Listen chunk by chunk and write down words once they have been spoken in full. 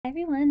Hi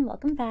everyone,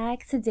 welcome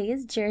back. Today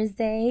is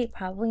Jersey.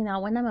 Probably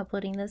not when I'm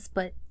uploading this,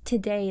 but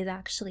today is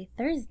actually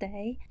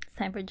Thursday. It's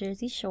time for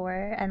Jersey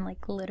Shore and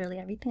like literally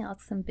everything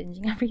else. I'm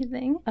binging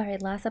everything.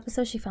 Alright, last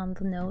episode she found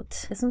the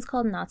note. This one's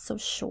called Not So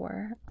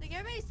Sure. Like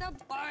everybody's so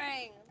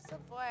boring. I'm so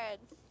bored.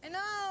 I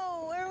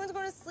know. Everyone's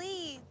going to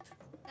sleep.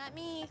 Not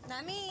me.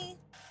 Not me.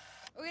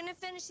 We're gonna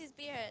finish these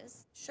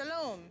beers.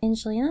 Shalom.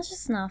 Angelina's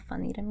just not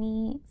funny to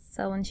me.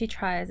 So when she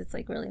tries, it's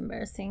like really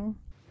embarrassing.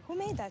 Who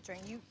made that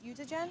drink? You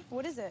did, Jen?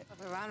 What is it?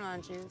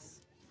 Paramount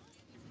juice.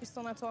 You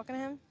still not talking to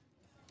him?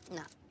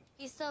 No.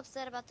 He's so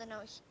upset about the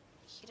note.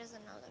 He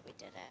doesn't know that we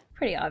did it.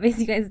 Pretty obvious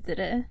you guys did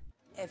it.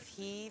 If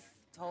he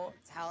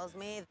tells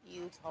me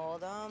you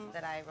told him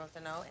that I wrote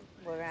the note,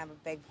 we're gonna have a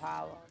big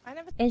problem.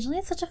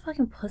 Angelina's such a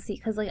fucking pussy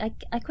because like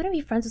I couldn't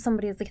be friends with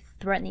somebody that's like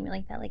threatening me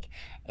like that. Like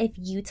if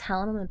you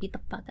tell him I'm gonna beat the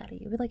fuck out of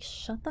you, I'd be like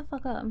shut the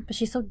fuck up. But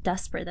she's so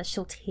desperate that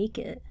she'll take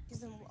it.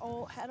 She's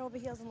head over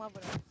heels in love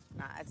with him.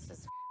 Nah, it's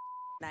just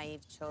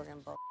naive children,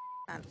 but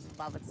not in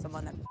love with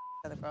someone that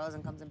other girls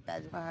and comes in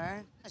bed with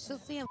her. She'll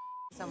see him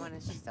someone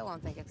and she still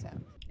won't think it's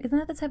him. Isn't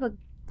that the type of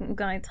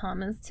guy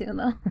Tom is too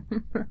though?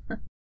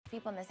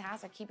 People in this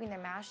house are keeping their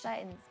mouth shut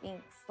and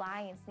being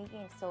sly and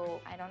sneaking,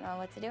 so I don't know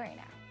what to do right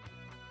now.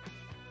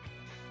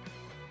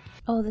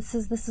 Oh, this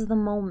is the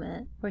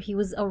moment where he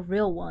was a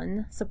real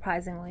one,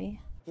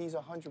 surprisingly. He's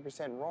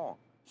 100% wrong.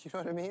 You know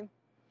what I mean?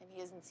 And he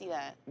doesn't see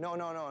that. No.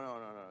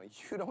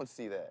 You don't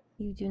see that.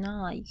 You do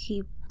not. You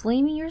keep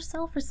blaming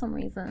yourself for some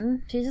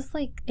reason. She just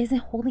like isn't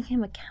holding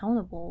him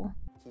accountable.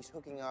 He's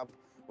hooking up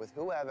with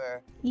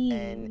whoever, Eee.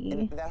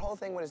 and that whole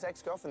thing with his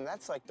ex-girlfriend,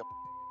 that's like the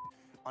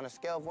on a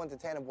scale of 1 to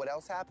 10 of what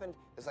else happened,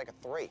 it's like a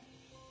 3.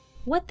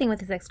 What thing with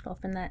his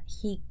ex-girlfriend that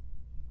he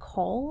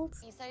called?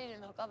 He said he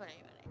didn't hook up with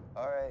anybody.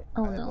 All right.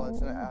 Oh, Well,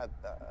 it's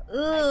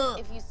Ugh.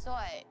 If you saw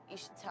it, you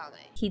should tell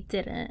me. He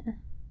didn't,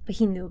 but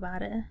he knew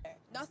about it.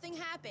 Nothing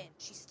happened.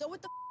 She's still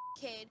with the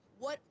kid.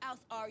 What else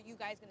are you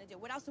guys gonna do?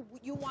 What else do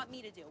you want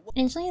me to do?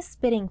 Angelina's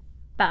spitting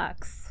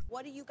facts.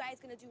 What are you guys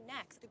gonna do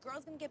next? The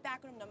girl's gonna get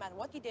back on him no matter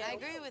what you do. I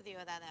agree with you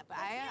on that, but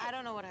I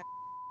don't know what her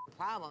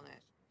problem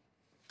is.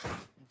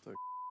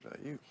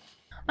 you.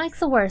 Mike's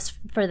the worst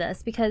for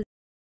this because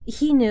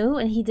he knew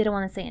and he didn't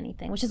want to say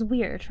anything, which is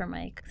weird for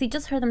Mike. Because he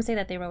just heard them say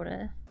that they wrote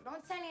it.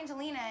 Don't send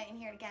Angelina in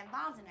here to get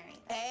involved in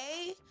anything.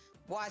 A,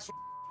 watch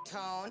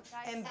your tone,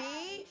 and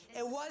B,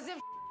 it wasn't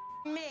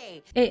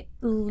me. It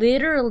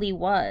literally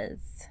was.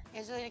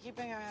 Angelina, can you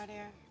bring her out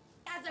here?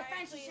 As a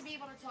friend, she should be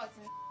able to talk to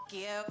me.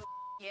 You.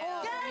 Yeah.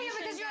 Oh, get out of here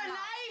because you're a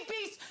naive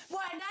bitch.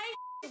 What, a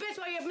naive bitch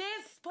while your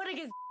man's putting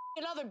his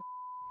in other.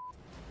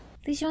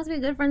 See, she wants to be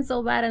a good friend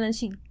so bad and then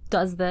she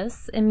does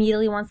this.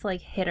 Immediately wants to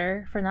like hit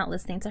her for not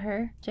listening to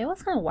her. Jay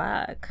was kind of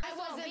whack. I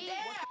wasn't there.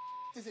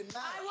 Does it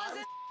matter? I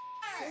wasn't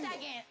there.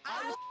 Second.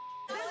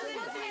 This is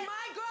supposed to be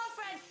my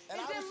girlfriend.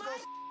 Is it my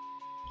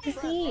You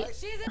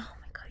see, oh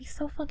my god, he's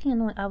so fucking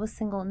annoying. I was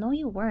single. No,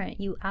 you weren't.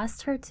 You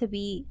asked her to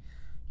be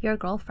your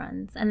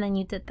girlfriend and then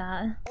you did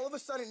that. All of a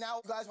sudden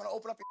now you guys want to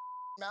open up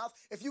your mouth.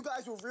 If you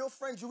guys were real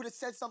friends, you would have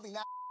said something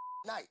that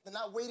night, then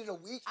not waited a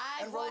week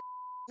and wrote.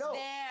 No.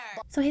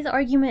 there? So his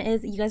argument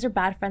is you guys are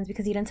bad friends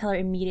because you didn't tell her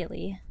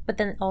immediately. But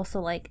then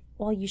also like,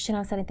 well, you shouldn't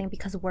have said anything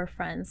because we're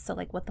friends. So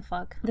like, what the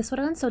fuck? This would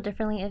have gone so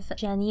differently if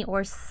Jenny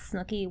or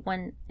Snooki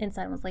went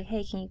inside and was like,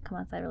 hey, can you come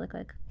outside really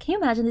quick? Can you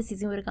imagine this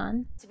season would have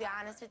gone? To be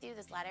honest with you,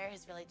 this letter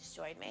has really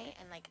destroyed me,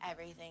 and like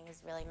everything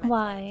has really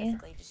Why? mentally and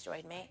physically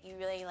destroyed me. You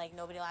really like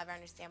nobody will ever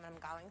understand what I'm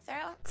going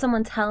through.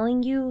 Someone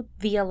telling you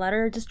via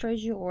letter destroyed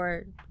you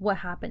or what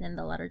happened in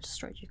the letter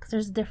destroyed you? Because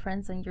there's a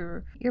difference and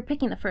you're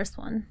picking the first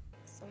one.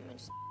 So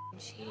much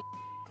shady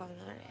going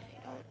on, and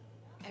I don't.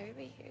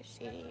 Everybody here is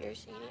shady. You're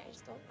shady. I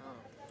just don't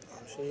know.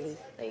 I'm shady.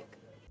 Like,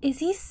 Is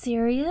he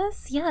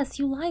serious? Yes,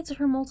 you lied to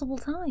her multiple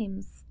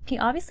times. He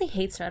obviously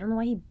hates her. I don't know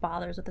why he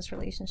bothers with this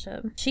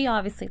relationship. She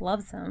obviously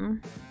loves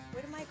him.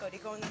 Where did Mike go? Did he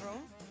go in the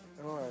room?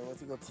 All right, went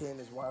to go tame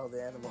his wild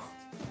animal.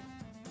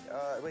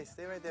 Wait,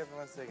 stay right there for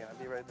 1 second.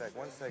 I'll be right back.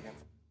 1 second.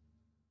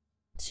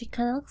 She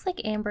kind of looks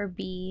like Amber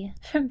B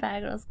from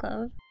Bad Girls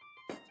Club.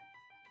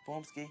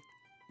 Boomski,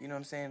 you know what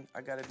I'm saying?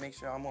 I gotta make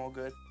sure I'm all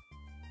good.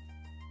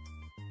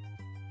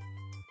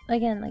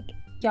 Again, like,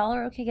 y'all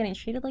are okay getting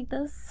treated like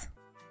this?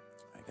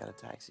 I got a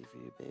taxi for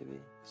you, baby.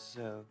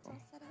 So,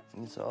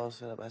 it's all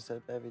set up. I set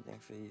up everything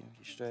for you.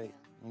 You straight?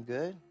 You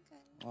good?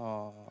 Good.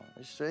 Oh,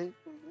 you straight?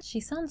 She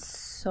sounds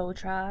so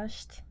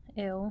trashed.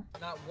 Ew.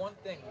 Not one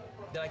thing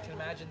that I can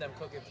imagine them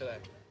cooking today.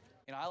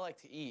 You know, I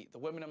like to eat. The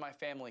women in my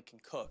family can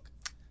cook.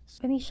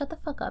 Benny, shut the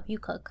fuck up. You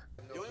cook.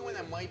 The only one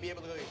that might be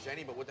able to cook is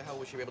Jenny, but what the hell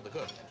would she be able to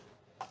cook?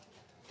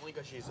 Only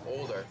because she's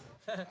older.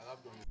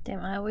 Damn,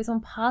 I always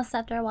want pasta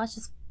after I watch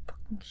this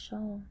fucking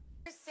show.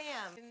 Where's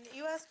Sam? Didn't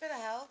you ask her to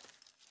help?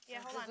 Yeah,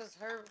 Since hold on. This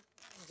was her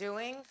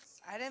doing.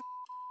 I didn't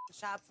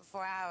shop for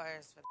 4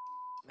 hours.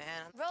 Man.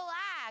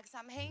 Relax,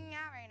 I'm hanging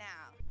out right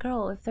now.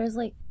 Girl, if there's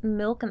like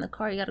milk in the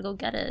car, you gotta go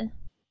get it.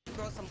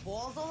 Grow some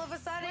balls all of a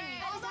sudden?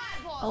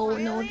 Oh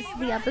no, this is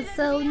the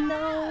episode.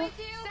 No.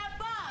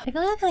 I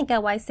feel like I can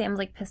get why Sam's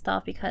like pissed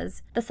off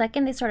because the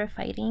second they started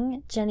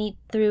fighting, Jenny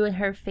threw in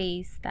her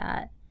face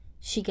that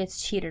she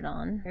gets cheated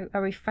on.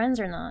 Are we friends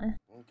or not?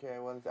 Okay,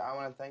 well, I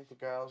want to thank the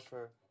girls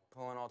for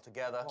Pulling all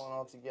together.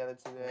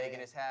 today. Making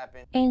this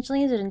happen.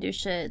 Angelina didn't do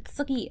shit.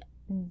 Snooki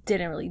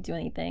didn't really do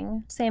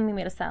anything. Sammy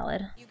made a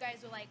salad. You guys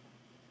were like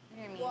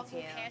You're mean walking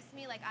to you. past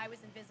me like I was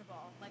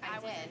invisible. Like I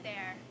did. wasn't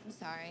there. I'm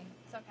sorry.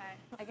 It's okay.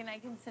 I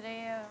consider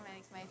you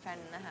my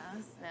friend in the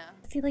house. No.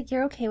 See, like,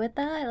 you're okay with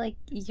that? Like,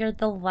 you're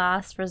the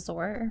last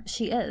resort.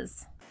 She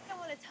is. I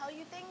want to tell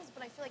you things,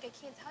 but I feel like I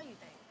can't tell you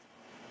things.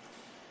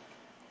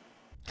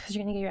 Because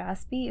you're gonna get your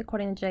ass beat,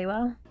 according to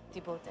JWoww.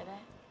 You both did it?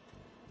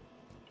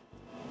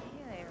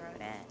 Yeah, they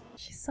wrote it.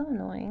 She's so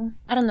annoying.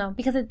 I don't know,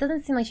 because it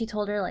doesn't seem like she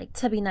told her, like,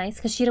 to be nice,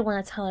 because she didn't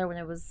want to tell her when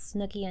it was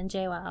Snooki and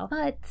JWoww.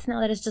 But now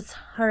that it's just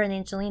her and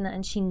Angelina,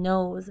 and she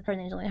knows her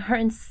and Angelina, her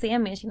and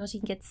Sammy, and she knows she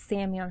can get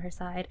Sammy on her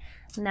side,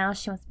 now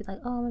she wants to be like,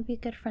 oh, I'm gonna be a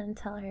good friend and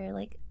tell her.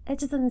 Like, it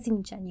just doesn't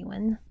seem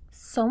genuine.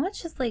 So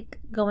much is, like,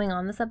 going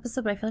on this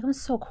episode, but I feel like I'm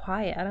so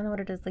quiet. I don't know what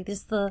it is. Like,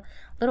 just the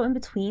little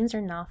in-betweens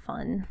are not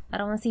fun. I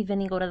don't want to see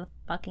Vinny go to the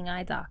fucking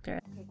eye doctor.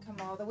 Okay, come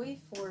all the way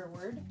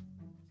forward.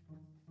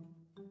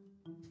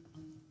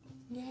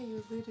 Yeah,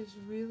 your lid is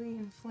really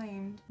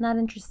inflamed. Not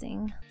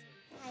interesting.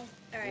 All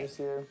right.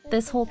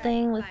 This whole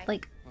thing with,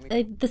 like,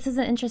 this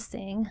isn't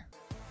interesting.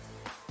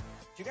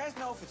 Do you guys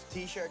know if it's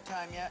t-shirt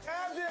time yet?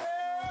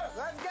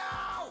 Let's go!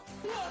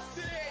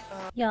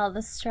 Y'all,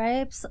 the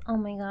stripes, oh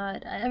my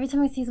god. Every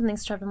time I see something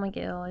striped, I'm like,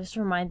 ew, it just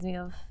reminds me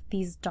of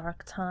these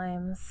dark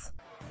times.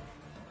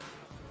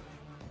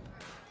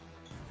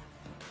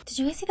 Did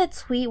you guys see that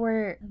tweet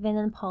where Vin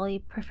and Polly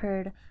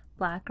preferred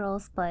black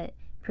girls, but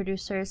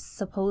producers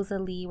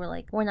supposedly were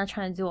like, we're not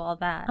trying to do all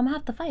that. I'm gonna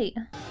have to fight.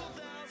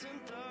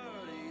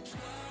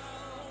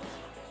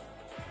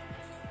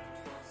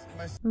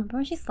 Remember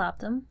when she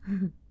slapped him?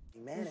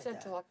 You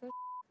said chocolate?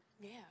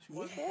 Yeah.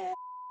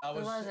 I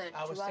was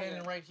She standing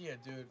wasn't. right here,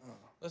 dude.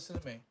 Listen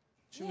to me.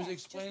 She was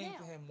explaining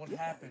to him what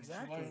happened. She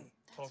wasn't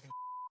talking.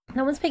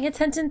 No one's paying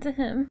attention to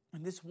him.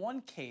 In this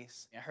one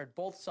case, I heard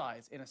both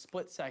sides in a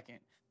split second.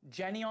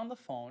 Jenny on the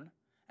phone,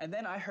 and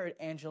then I heard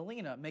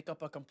Angelina make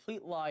up a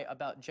complete lie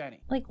about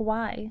Jenny. Like,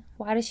 why?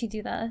 Why did she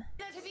do that?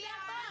 To be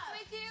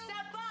honest with you,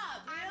 step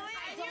up. Really?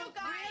 I don't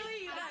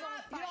really? You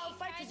don't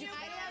fight because you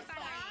can't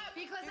fight.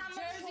 Because I'm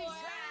Jersey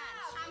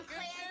trash. I'm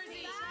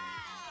classy.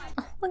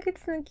 Oh, look at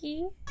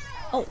Snooki.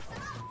 Oh.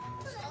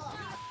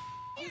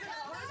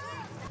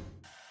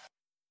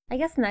 I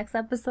guess next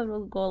episode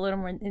we'll go a little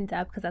more in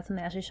depth because that's when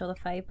they actually show the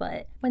fight.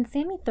 But when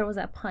Sammy throws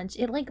that punch,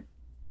 it like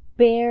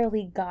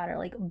barely got her,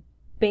 like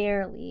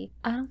barely.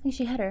 I don't think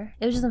she hit her.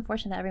 It was just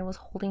unfortunate that everyone was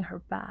holding her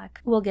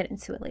back. We'll get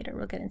into it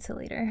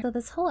later. So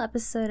this whole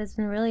episode has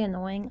been really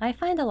annoying. I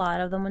find a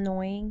lot of them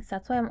annoying, so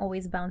that's why I'm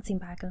always bouncing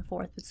back and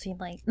forth between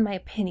like my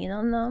opinion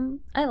on them.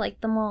 I like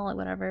them all, like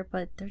whatever,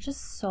 but they're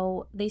just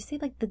so, they say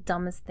like the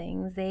dumbest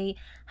things. They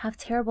have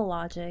terrible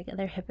logic,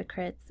 they're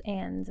hypocrites,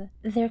 and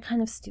they're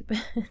kind of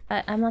stupid.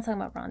 I'm not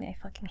talking about Ronnie.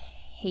 I fucking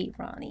hate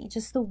Ronnie.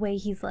 Just the way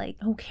he's like,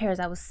 who cares,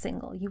 I was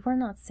single. You were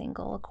not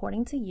single,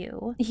 according to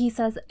you. He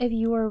says, if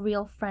you were a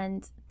real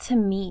friend to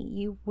me,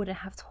 you wouldn't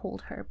have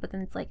told her. But then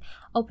it's like,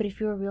 oh, but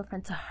if you were a real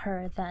friend to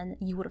her, then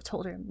you would have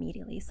told her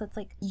immediately. So it's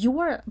like, you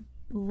are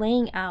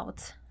laying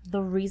out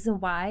the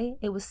reason why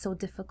it was so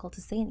difficult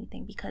to say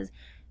anything, because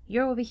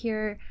you're over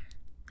here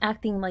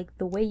acting like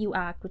the way you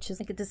act, which is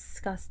like a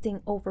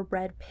disgusting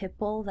overbred pit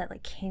bull that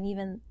like can't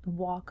even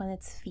walk on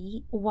its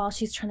feet, while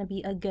she's trying to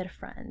be a good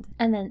friend.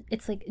 And then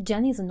it's like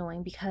Jenny's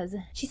annoying because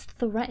she's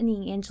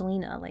threatening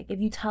Angelina, like, if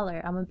you tell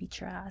her, I'm gonna beat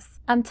your ass.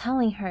 I'm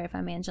telling her if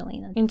I'm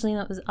Angelina.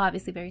 Angelina was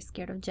obviously very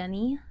scared of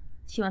Jenny.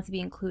 She wants to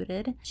be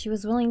included. She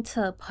was willing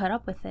to put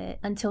up with it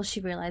until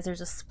she realized there's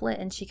a split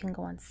and she can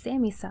go on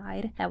Sammy's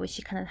side. That way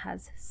she kind of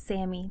has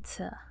Sammy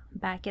to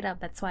back it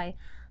up. That's why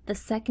the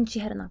second she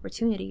had an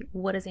opportunity,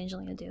 what does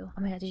Angelina do?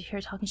 Oh my god, did you hear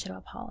her talking shit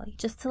about Polly?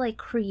 Just to like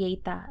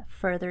create that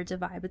further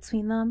divide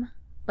between them.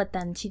 But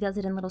then she does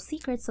it in little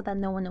secrets so that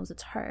no one knows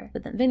it's her.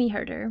 But then Vinny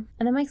heard her.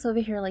 And then Mike's over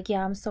here like,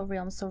 yeah, I'm so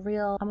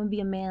real. I'm gonna be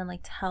a man,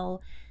 like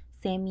tell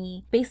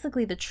Sammy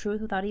basically the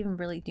truth without even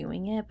really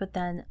doing it. But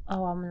then,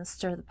 oh, I'm gonna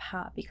stir the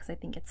pot because I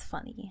think it's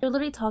funny. They're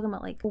literally talking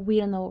about like, we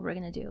don't know what we're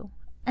gonna do.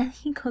 And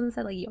he goes and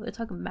said like, yo, they're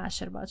talking mad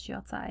shit about you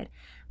outside,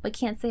 but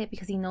can't say it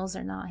because he knows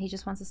they're not. He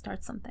just wants to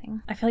start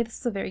something. I feel like this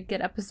is a very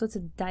good episode to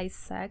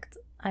dissect.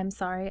 I'm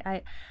sorry.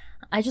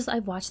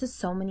 I've watched this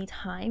so many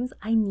times.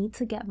 I need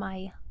to get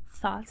my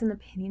thoughts and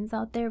opinions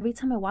out there. Every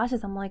time I watch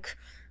this, I'm like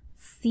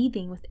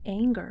seething with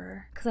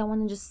anger because I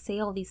want to just say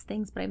all these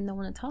things, but I have no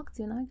one to talk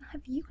to, and I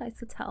have you guys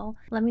to tell.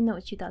 Let me know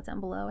what you thought down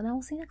below, and I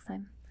will see you next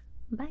time.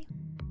 Bye.